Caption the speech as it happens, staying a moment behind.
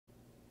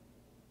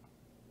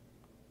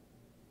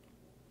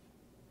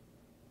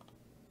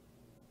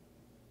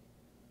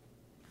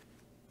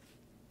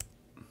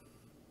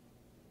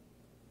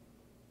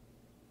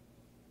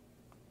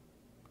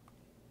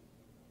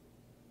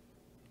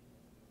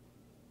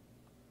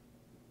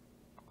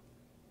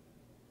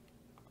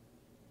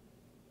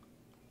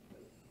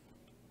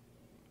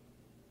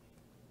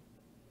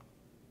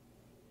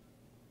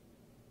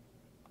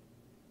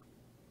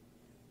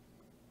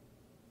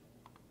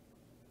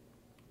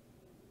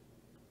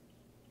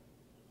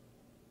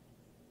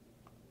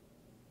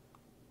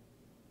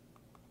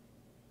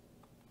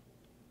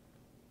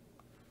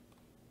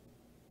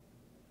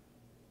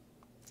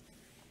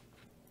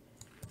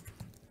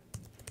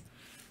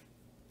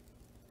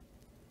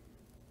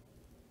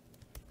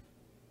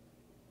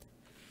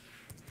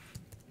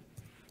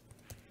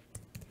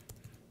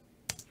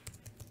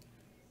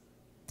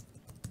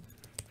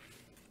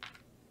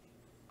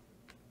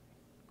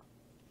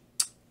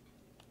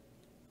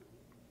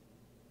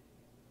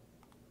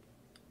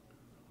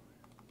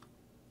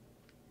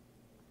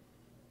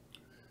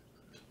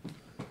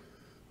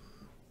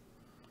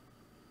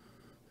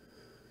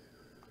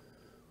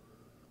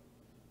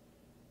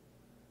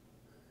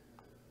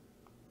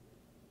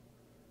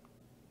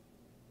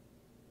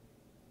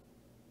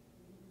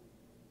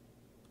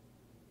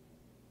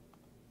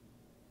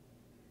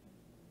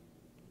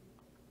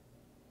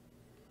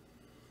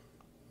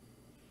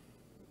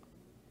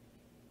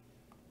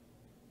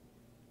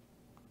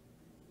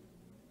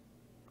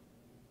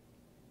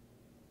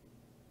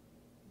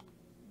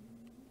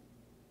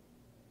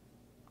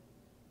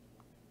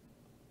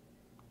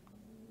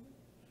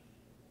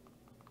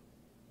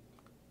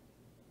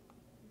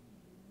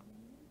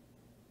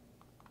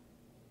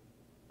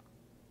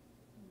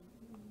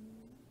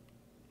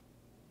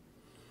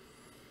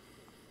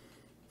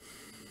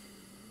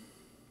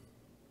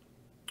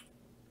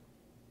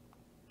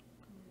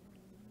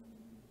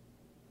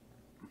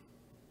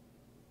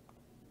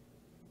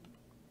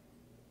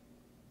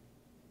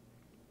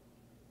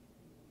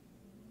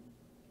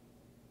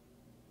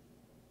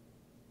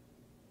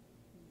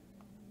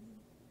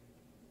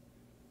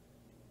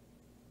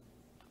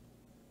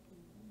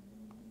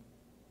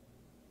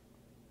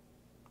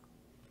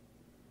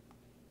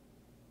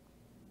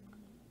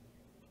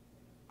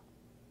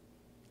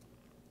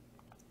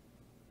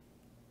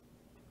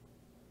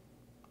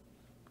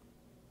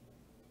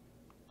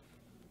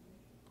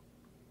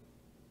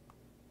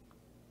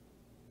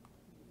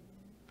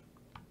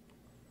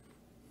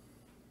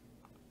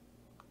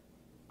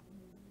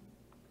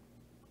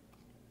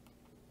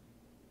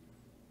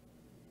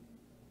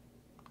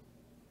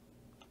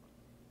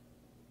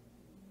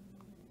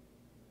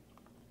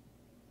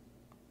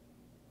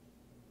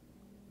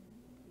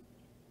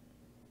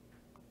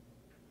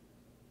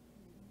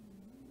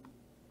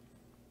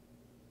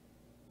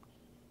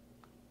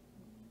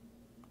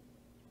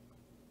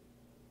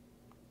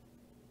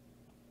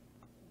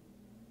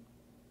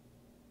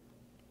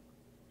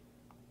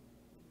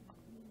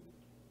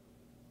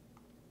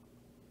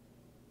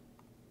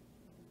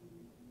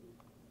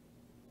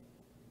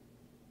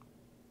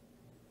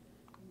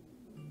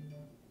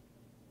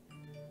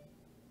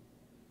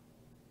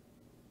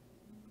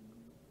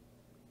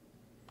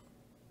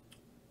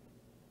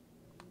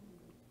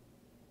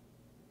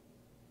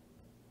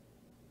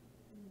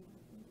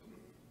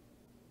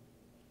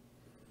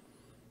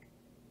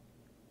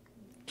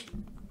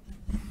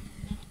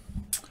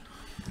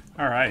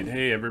All right,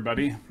 hey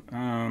everybody.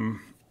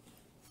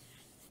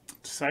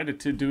 Decided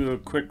to do a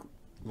quick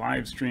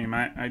live stream.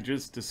 I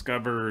just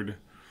discovered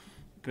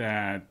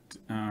that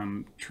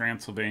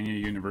Transylvania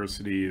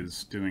University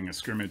is doing a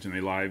scrimmage and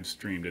they live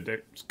streamed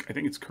it. I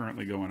think it's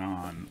currently going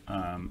on,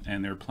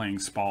 and they're playing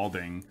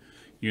Spalding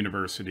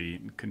University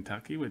in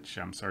Kentucky, which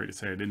I'm sorry to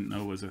say I didn't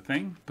know was a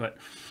thing, but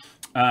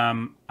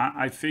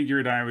I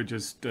figured I would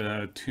just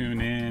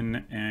tune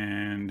in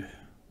and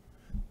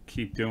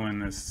keep doing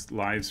this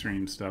live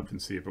stream stuff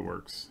and see if it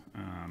works.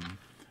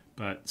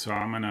 But so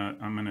I'm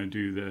gonna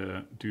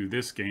do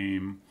this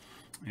game,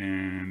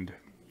 and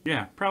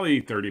yeah,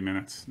 probably 30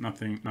 minutes.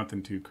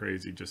 Nothing too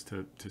crazy, just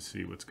to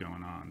see what's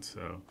going on.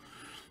 So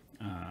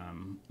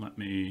let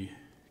me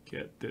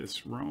get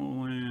this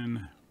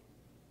rolling.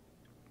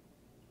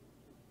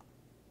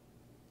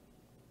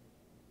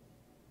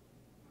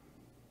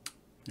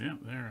 Yeah,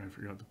 there. I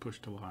forgot to push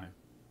to live.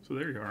 So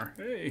there you are.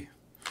 Hey,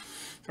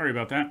 sorry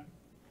about that.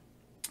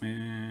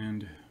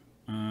 And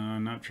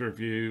not sure if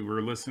you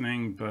were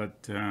listening,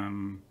 but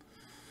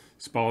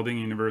Spalding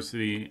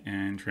University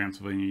and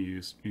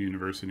Transylvania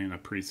University in a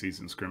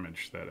preseason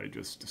scrimmage that I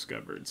just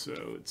discovered.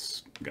 So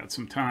it's got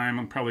some time.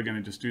 I'm probably going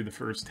to just do the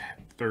first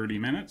 30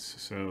 minutes.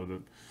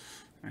 So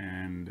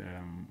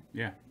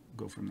yeah,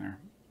 go from there.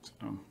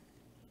 So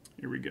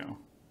here we go.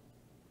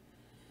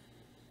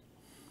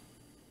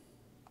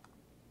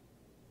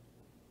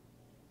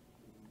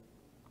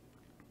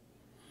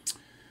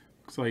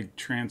 Looks like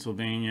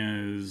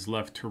Transylvania is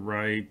left to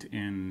right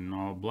in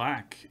all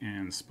black,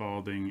 and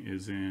Spalding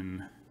is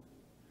in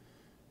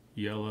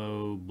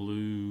yellow,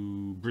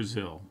 blue,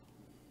 Brazil.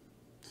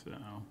 So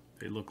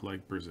they look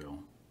like Brazil.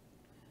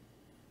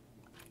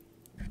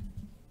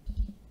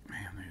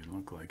 Man, they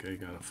look like I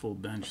got a full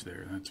bench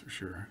there, that's for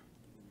sure.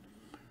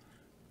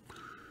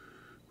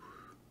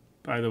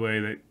 By the way,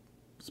 that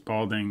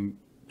Spalding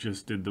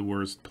just did the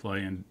worst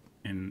play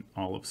in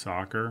all of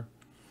soccer.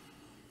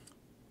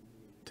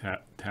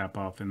 Tap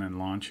off and then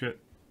launch it.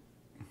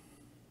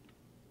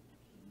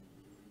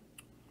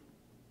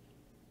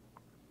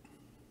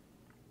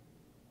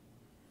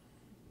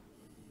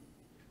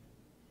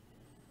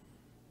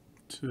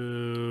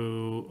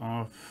 So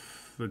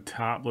off the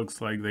top,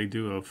 looks like they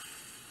do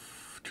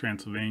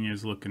Transylvania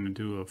is looking to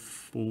do a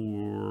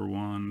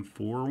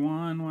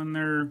 4-1-4-1 when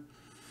they're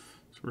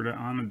sort of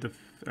on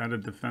at a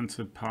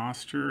defensive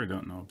posture. I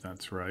don't know if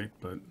that's right,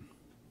 but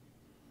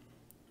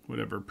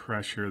whatever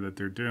pressure that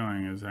they're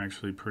doing is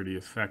actually pretty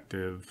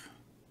effective.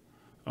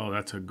 Oh,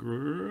 that's a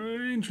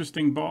great,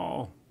 interesting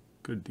ball.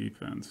 Good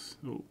defense.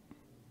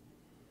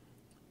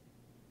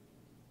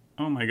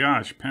 Oh my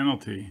gosh,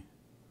 penalty.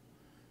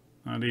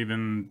 Not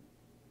even,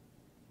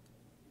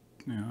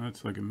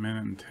 that's like a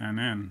minute and 10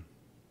 in.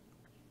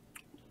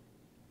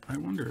 I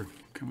wonder,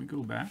 can we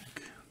go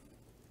back?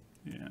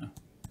 Yeah,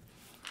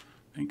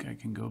 I think I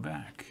can go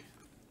back.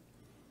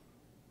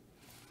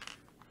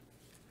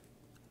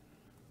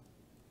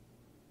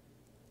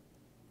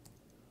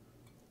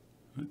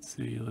 Let's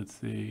see.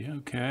 Okay.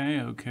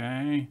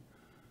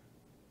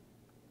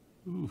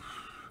 Oof,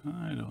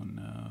 I don't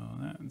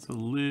know. That's a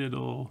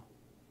little...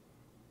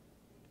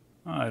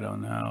 I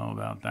don't know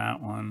about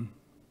that one.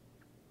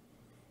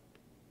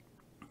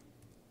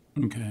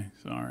 Okay,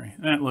 sorry.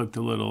 That looked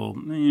a little,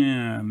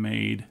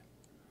 made.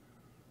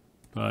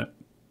 But,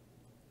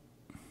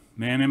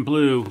 man in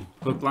blue,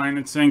 hook, line,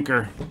 and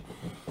sinker,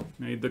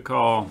 made the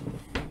call.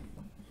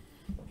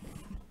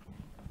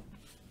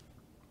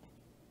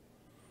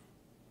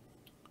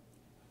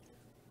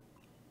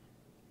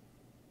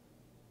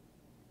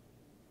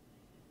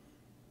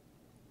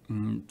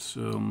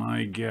 So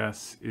my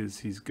guess is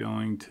he's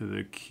going to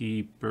the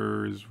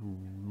keeper's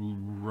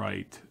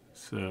right.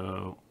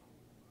 So,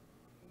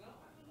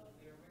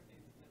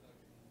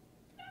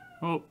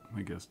 oh,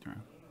 I guess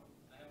turn.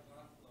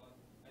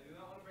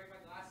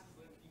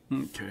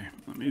 Okay,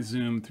 let me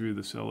zoom through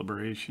the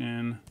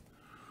celebration.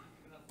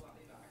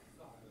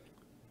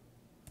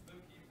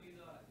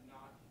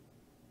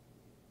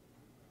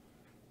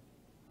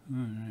 All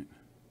right.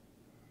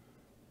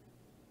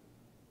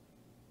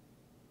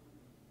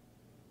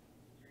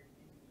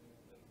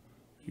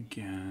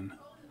 Again,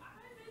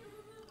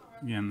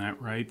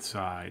 that right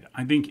side.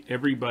 I think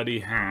everybody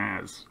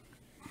has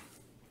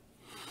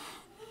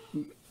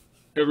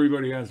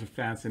a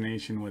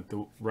fascination with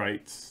the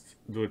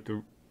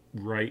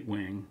right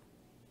wing,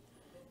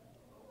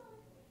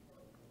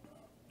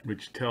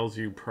 which tells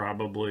you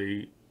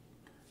probably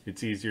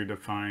it's easier to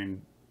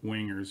find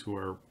wingers who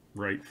are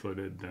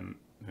right-footed than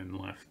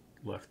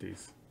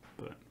lefties,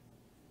 but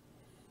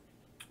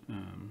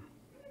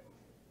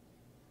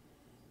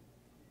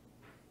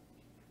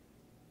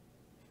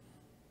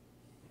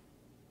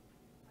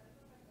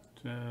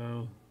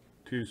so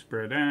two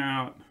spread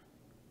out,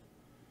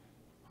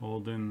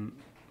 holding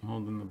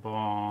the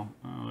ball.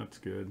 Oh, that's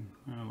good.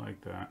 I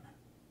like that.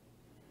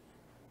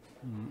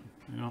 I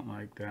don't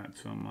like that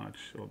so much,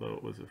 although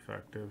it was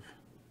effective.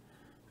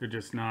 They're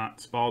just not,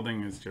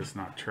 Spalding is just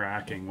not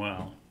tracking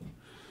well.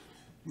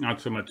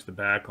 not so much the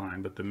back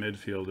line, but the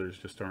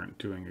midfielders just aren't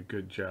doing a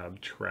good job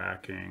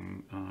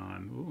tracking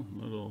on. Ooh,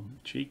 little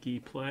cheeky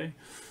play.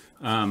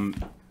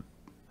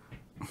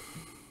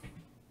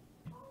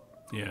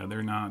 Yeah,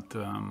 they're not.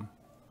 I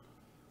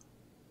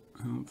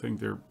don't think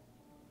their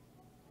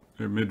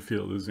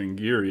midfield is in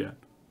gear yet.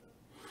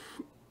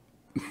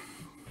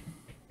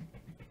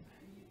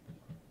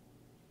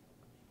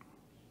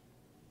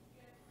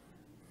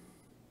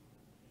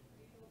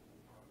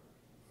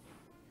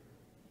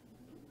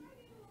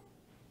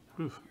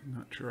 Oof, I'm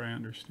not sure I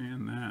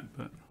understand that,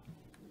 but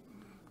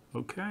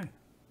okay.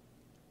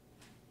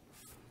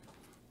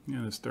 I'm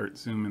gonna start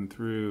zooming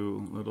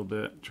through a little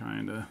bit,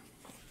 trying to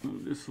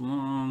move this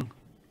along.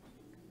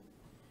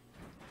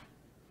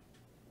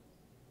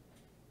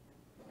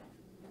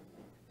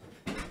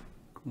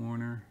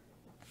 Corner.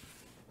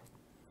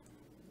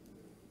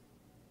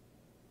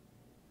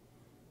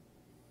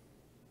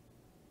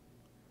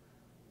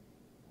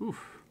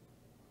 Oof.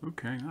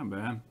 Okay, not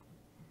bad.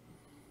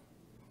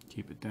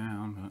 Keep it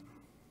down, but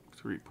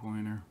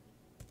 3-pointer.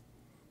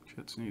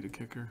 Jets need a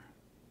kicker.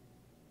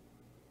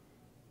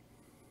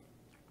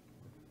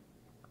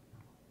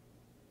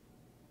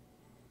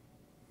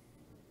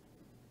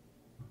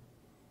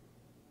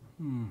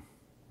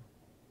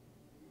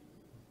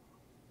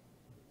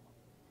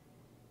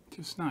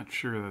 Just not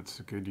sure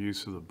that's a good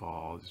use of the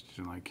ball. It's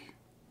just like,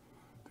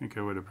 I think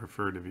I would have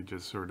preferred if he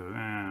just sort of,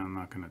 I'm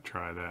not going to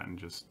try that, and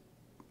just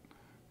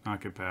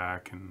knock it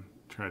back and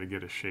try to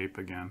get a shape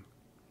again.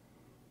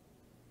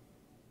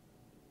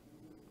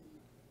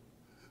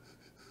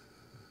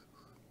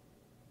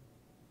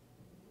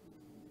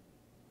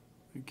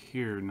 Like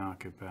here,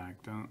 knock it back.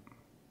 I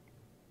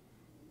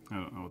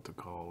don't know what the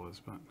call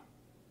was, but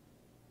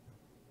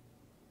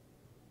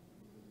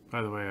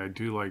by the way, I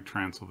do like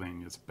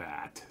Transylvania's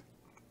bat.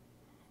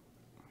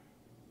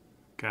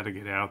 Got to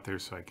get out there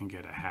so I can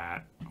get a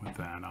hat with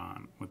that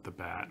on, with the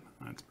bat.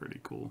 That's pretty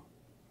cool.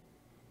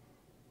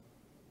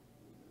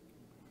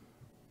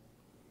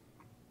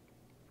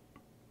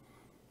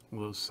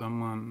 Will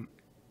someone,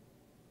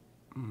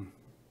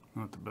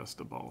 not the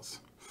best of balls.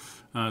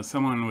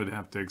 Someone would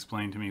have to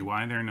explain to me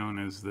why they're known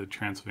as the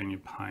Transylvania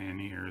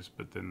Pioneers,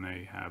 but then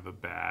they have a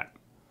bat.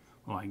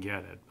 Well, I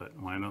get it, but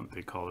why don't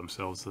they call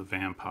themselves the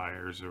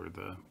Vampires or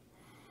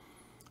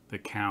the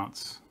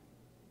Counts,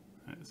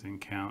 as in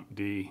Count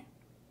D?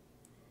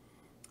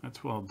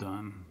 That's well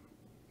done.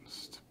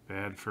 Just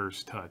bad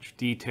first touch.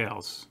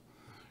 Details,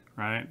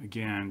 right?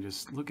 Again,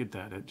 just look at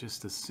that.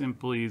 Just a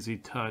simple, easy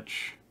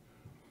touch.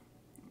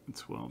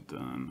 It's well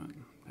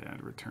done.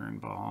 Bad return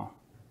ball.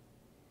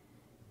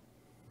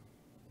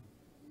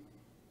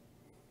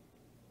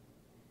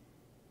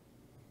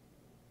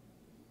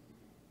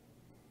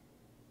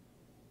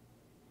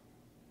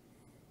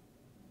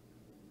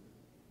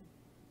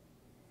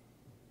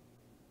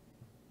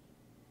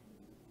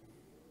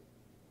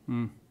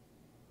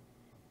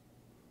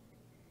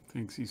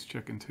 Thinks he's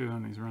checking too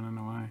and he's running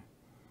away.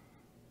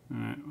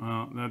 Alright,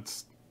 well,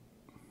 that's...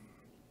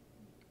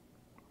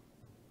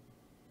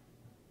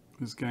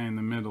 This guy in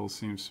the middle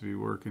seems to be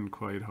working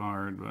quite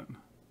hard, but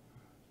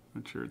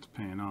not sure it's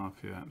paying off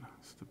yet.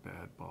 It's the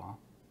bad ball.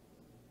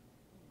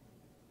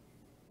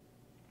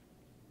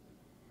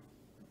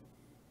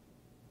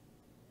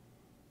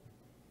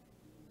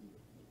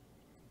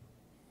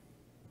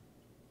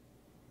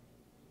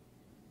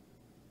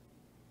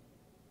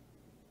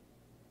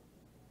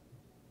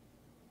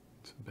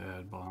 It's a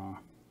bad ball.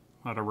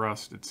 A lot of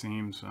rust, it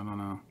seems. I don't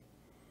know.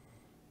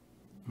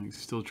 He's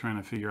still trying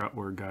to figure out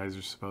where guys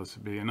are supposed to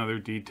be. Another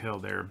detail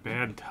there.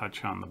 Bad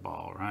touch on the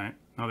ball, right?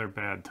 Another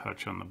bad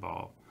touch on the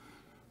ball.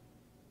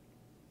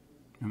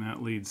 And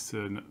that leads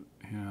to,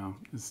 you know,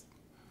 this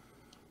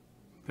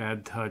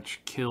bad touch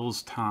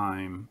kills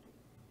time,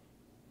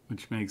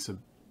 which makes a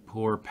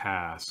poor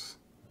pass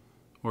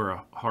or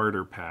a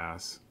harder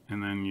pass.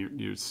 And then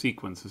your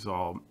sequence is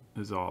all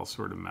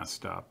sort of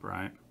messed up,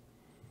 right?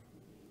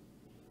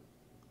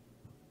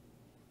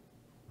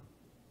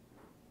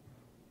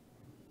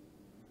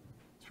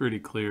 Pretty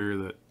clear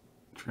that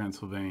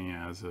Transylvania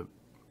has a,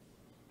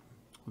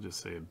 we'll just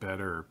say, a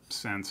better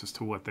sense as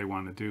to what they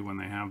want to do when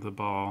they have the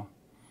ball.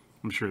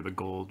 I'm sure the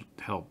goal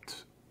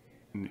helped,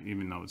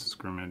 even though it's a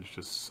scrimmage,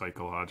 just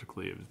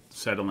psychologically of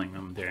settling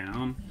them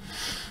down.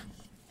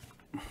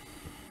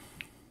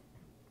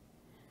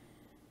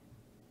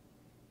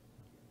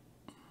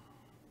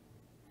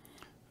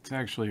 It's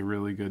actually a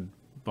really good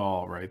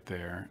ball right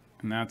there,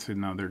 and that's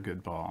another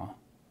good ball.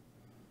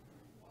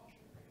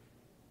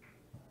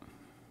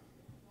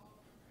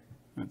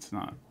 It's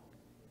not.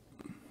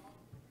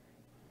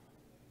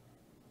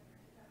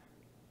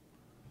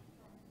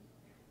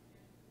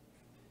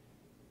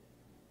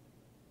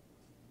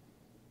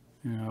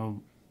 You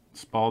know,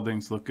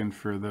 Spalding's looking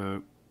for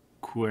the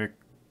quick,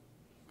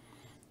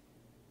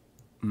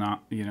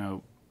 not, you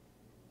know,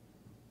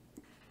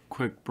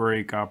 quick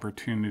break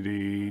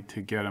opportunity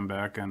to get him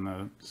back on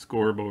the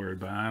scoreboard,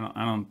 but I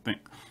don't think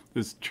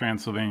this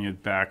Transylvania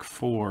back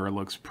four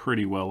looks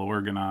pretty well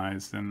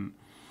organized and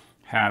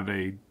have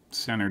a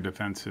center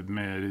defensive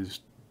mid. His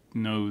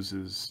nose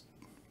is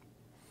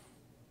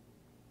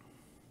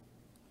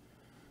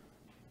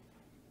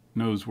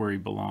knows where he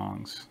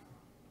belongs.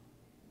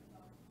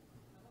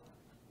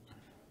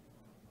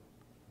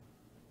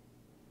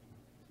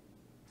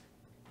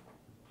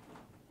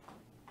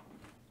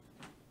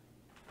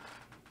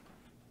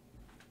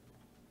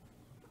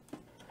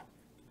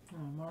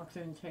 Mark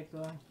didn't take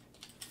the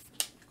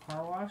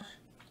car wash?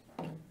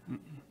 Mm-mm.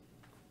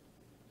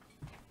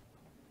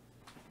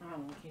 I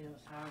don't think he knows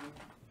how to.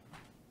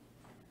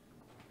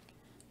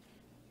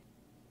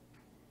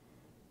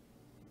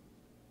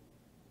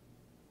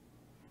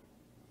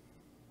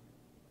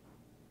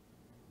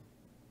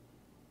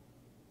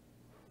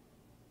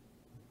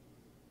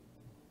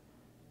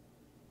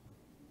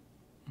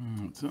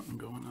 Something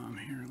going on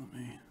here.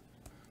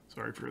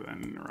 Sorry for that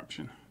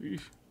interruption.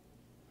 Eesh.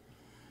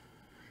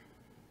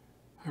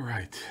 All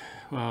right.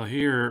 Well,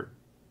 here,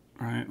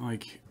 right,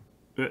 like,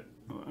 I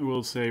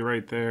will say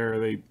right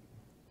there,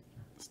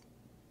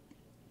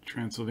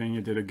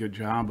 Transylvania did a good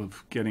job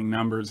of getting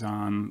numbers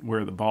on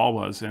where the ball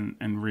was, and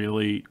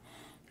really,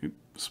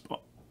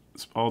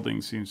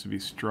 Spalding seems to be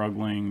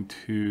struggling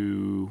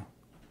to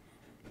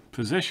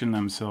position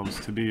themselves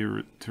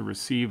to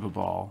receive a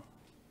ball.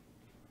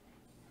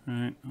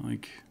 Right,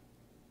 like,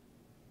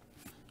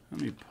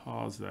 let me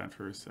pause that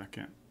for a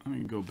second. Let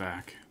me go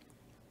back.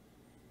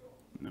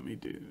 Let me.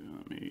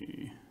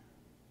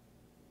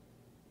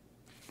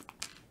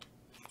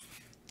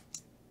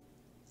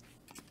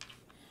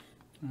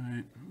 All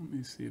right, let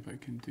me see if I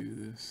can do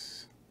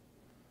this.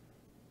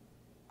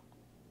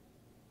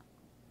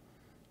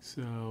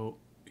 So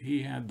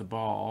he had the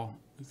ball.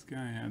 This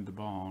guy had the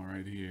ball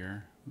right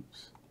here.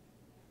 Oops.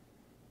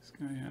 This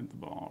guy had the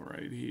ball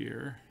right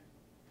here.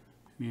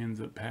 He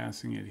ends up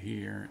passing it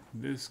here.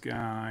 This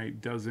guy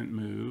doesn't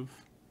move.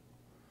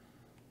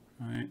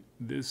 Right?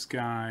 This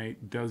guy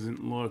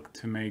doesn't look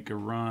to make a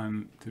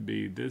run to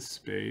be this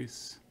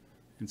space.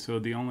 And so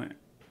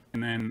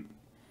and then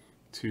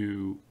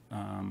to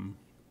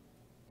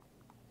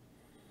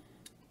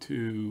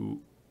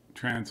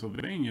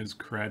Transylvania's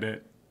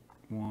credit,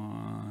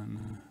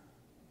 1,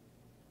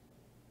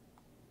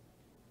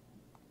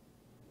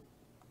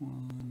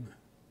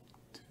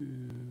 2,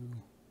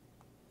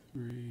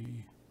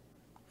 3,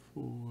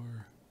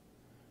 4,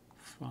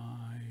 5,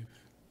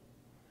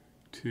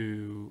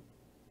 2.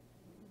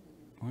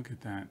 Look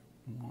at that.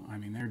 I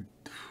mean, they're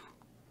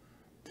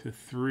to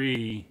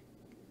 3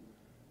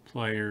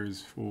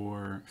 players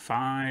for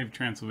 5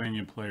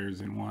 Transylvania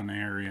players in one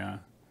area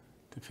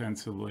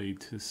defensively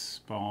to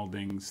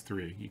Spalding's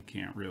 3. You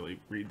can't really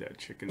read that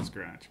chicken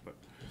scratch, but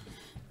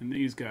and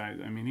these guys,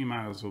 I mean, he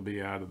might as well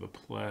be out of the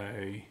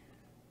play.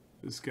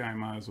 This guy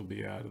might as well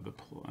be out of the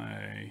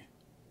play.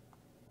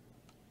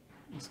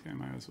 This guy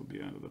might as well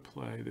be out of the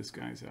play. This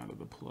guy's out of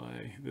the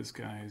play. This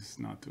guy's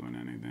not doing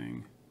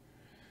anything.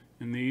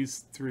 And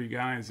these 3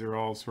 guys are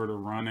all sort of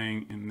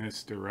running in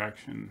this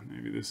direction.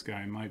 Maybe this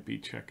guy might be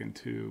checking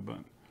too, but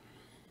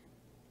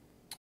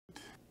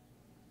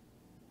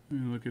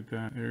look at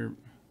that. They're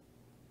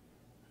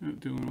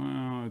doing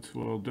well. It's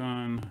well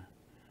done.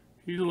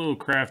 He's a little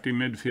crafty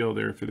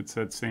midfielder if it's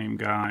that same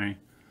guy.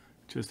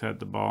 Just had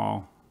the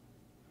ball.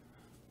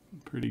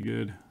 Pretty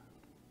good.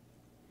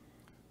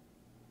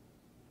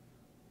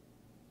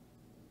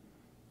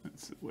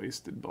 That's a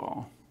wasted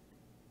ball.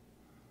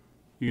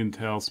 You can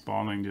tell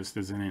Spalding just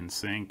isn't in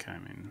sync. I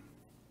mean,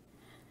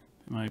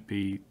 they might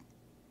be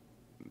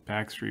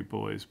Backstreet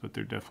Boys, but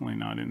they're definitely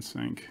not in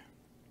sync.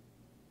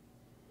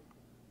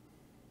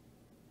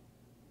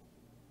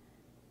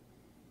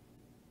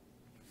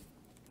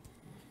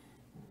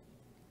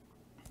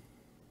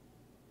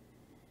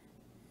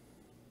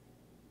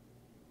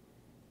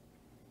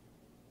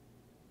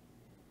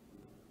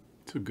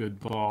 It's a good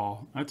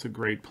ball. That's a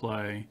great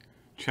play.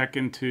 Check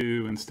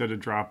into, instead of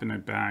dropping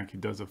it back, he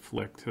does a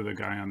flick to the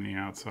guy on the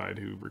outside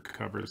who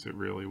recovers it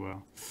really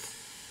well.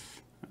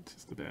 That's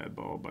just a bad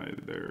ball by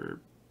their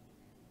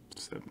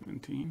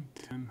 17,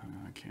 10.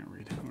 I can't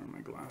read. Where are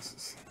my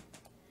glasses?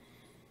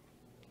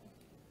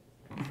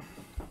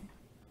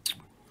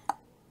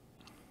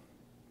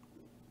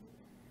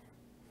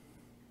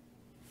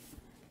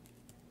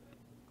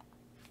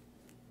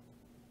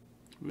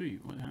 Wait,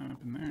 what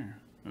happened there?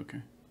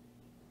 Okay.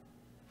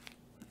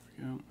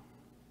 There we go.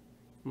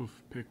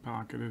 Oof,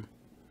 pickpocketed.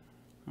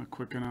 Not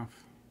quick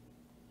enough.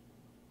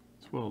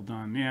 It's well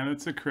done. Yeah,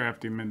 that's a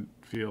crafty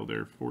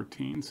midfielder.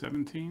 14,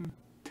 17,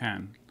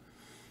 10.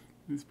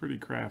 He's pretty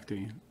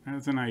crafty.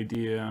 Has an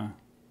idea.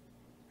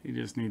 He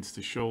just needs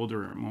to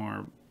shoulder it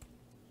more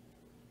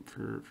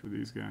for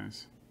these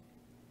guys.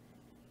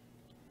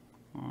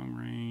 Long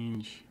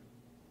range.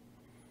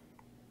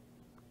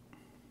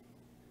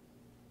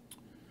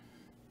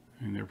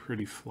 I mean, they're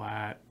pretty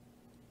flat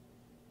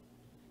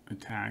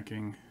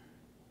attacking.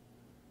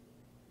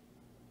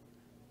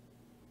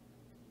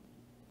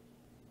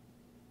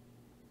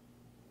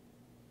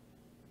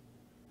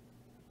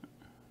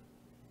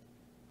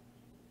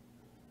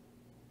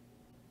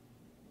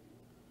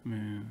 I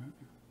mean,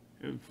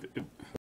 if